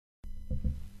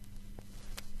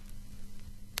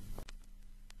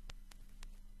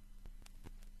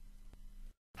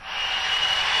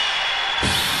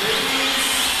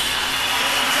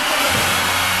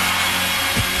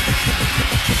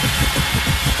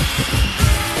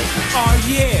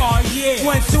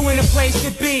1, 2 in the place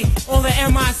to be. On the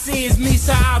MIC is me,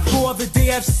 so I pour the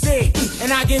DFC.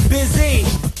 And I get busy.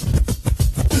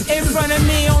 In front of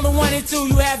me on the 1 and 2,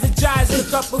 you have the Jazzy, the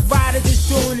cup provider just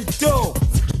doing the do.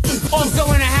 Also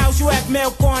in the house, you have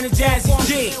Melquan and Jazzy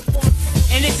Jay.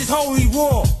 And this is Holy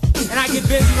War. And I get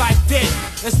busy like this.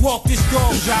 Let's walk this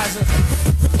dog, Jazzy.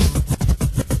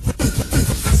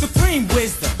 Supreme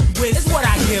wisdom is what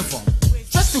I give them.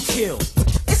 Just to kill.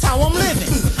 It's how I'm living.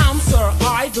 I'm Sir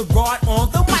I, the God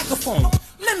on the microphone.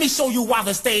 Let me show you why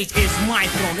the stage is my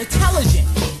throne. Intelligent,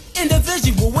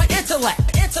 individual with intellect.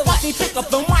 Watch me pick up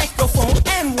the microphone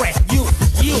and wreck you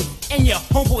and your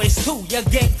homeboys too. Your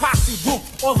gang posse group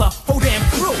or the whole damn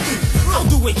crew. I'll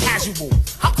do it casual.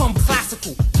 I'll come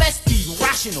classical. Let's be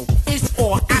rational. It's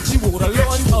all actual. The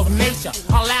laws of nature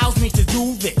allows me to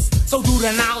do this. So do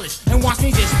the knowledge and watch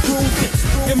me just prove it.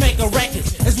 Jamaica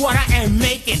records is what I am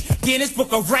making. Guinness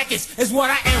Book of Records is what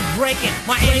I am breaking.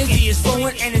 My energy is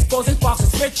flowing and it's causing false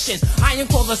restrictions. I am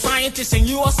called a scientist and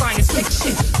you are science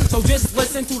fiction. So just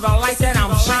listen to the lights that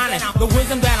I'm shining. The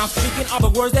wisdom that I'm speaking are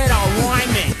the words that are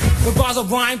rhyming. The bars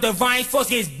of rhyme, divine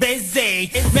force is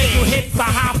busy. Make you hit the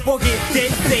hop or get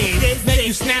dizzy. Make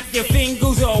you snap your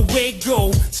fingers or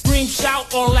wiggle. Scream,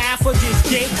 shout or laugh or just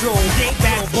giggle. Get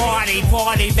that body,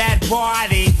 party that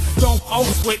body. Don't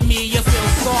host with me, you feel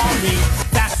sorry.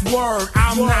 That's word,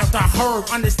 I'm not the herd.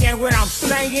 Understand what I'm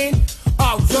saying?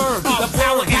 Observe the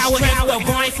power, the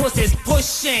divine force is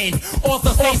pushing. Off the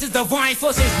faces, the divine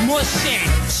force is mushing.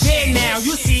 Yeah, now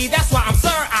you see, that's why I'm Sir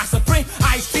I Supreme.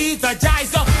 I see the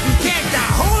Jazzy up, you can't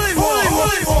die. Holy war.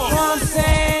 You know what I'm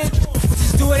saying?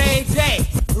 Just do it every day.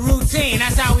 Routine,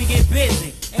 that's how we get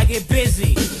busy. I get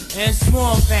busy and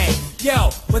small thing. Yo,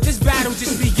 but this battle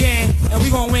just began, and we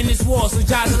gonna win this war. So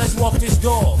Jazzy, let's walk this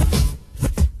door.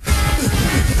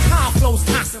 Time flows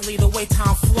constantly the way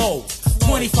time flows.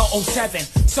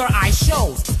 24/07, Sir I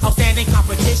shows outstanding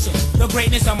competition. The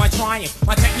greatness of my triumph.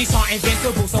 My techniques are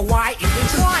invincible, so why even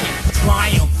triumph?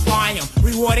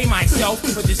 Rewarding myself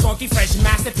with this funky fresh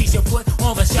masterpiece you put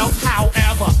on the shelf.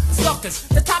 However, suckers,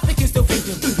 the topic is the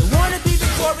victim. You wanna be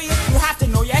victorious, you have to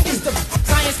know your history.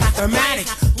 Science,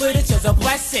 mathematics, literature's a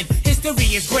blessing.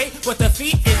 History is great, but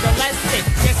defeat is the lesson.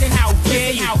 Guessing how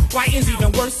dare you? Writing's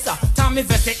even worse. Time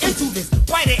invested into this.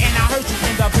 Write it and I hurt you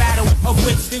in the battle of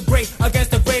which the great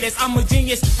against the greatest. I'm a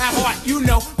genius at heart, you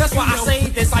know. That's why I say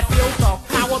this. I feel the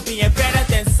power being better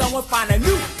than someone find a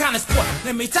new kind of sport.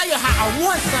 Let me tell you how I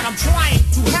won, son. I'm trying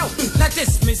to help, not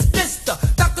dismiss Mr.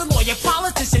 Doctor, lawyer,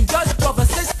 politician, judge, brother,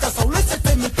 sister. So listen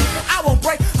to me, people. I won't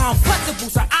break. I'm flexible,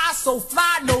 so I so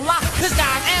fly, no lie. This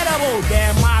guy's edible.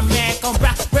 Damn, my man, come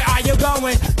back. Where are you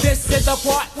going? This is the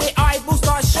part where I will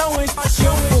start showing.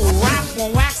 Simple rap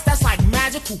on wax, that's like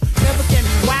magical. Never can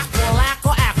be whack or lack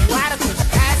or act radical.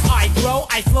 As I grow,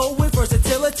 I flow with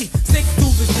versatility. Stick to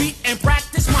the beat and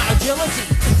practice my agility.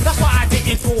 That's why I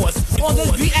didn't pause on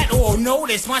this beat at all.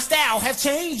 Notice my style have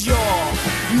changed, y'all.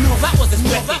 No, that was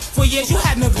expected. For years you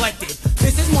had neglected.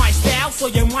 This is my style, so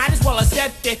you might as well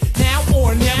accept it. Now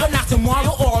or never, not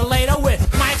tomorrow or later. With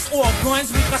mics or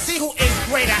guns, we can see who is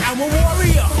greater. I'm a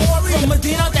warrior from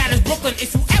Medina, that is Brooklyn.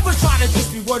 If you ever try to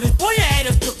diss me, word is boy, your head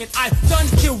is crooked. I've done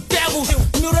killed devils,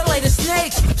 mutilated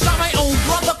snakes, shot my own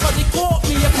brother cause he caught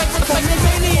me a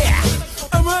maniac,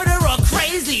 a murderer,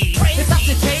 crazy. If that's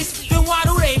the case, then why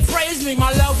do they praise me?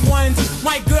 My loved ones,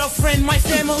 my girlfriend, my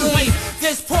family.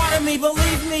 This part of me,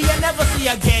 believe me, you'll never see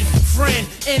again. Friend,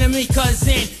 enemy,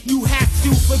 cousin, you have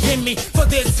to forgive me for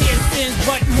this here sins.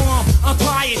 But mom, I'm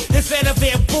tired, instead of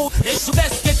their bull. Let's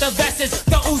get the vests,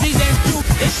 the Uzis and you.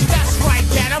 That's right,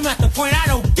 Dad, I'm at the point I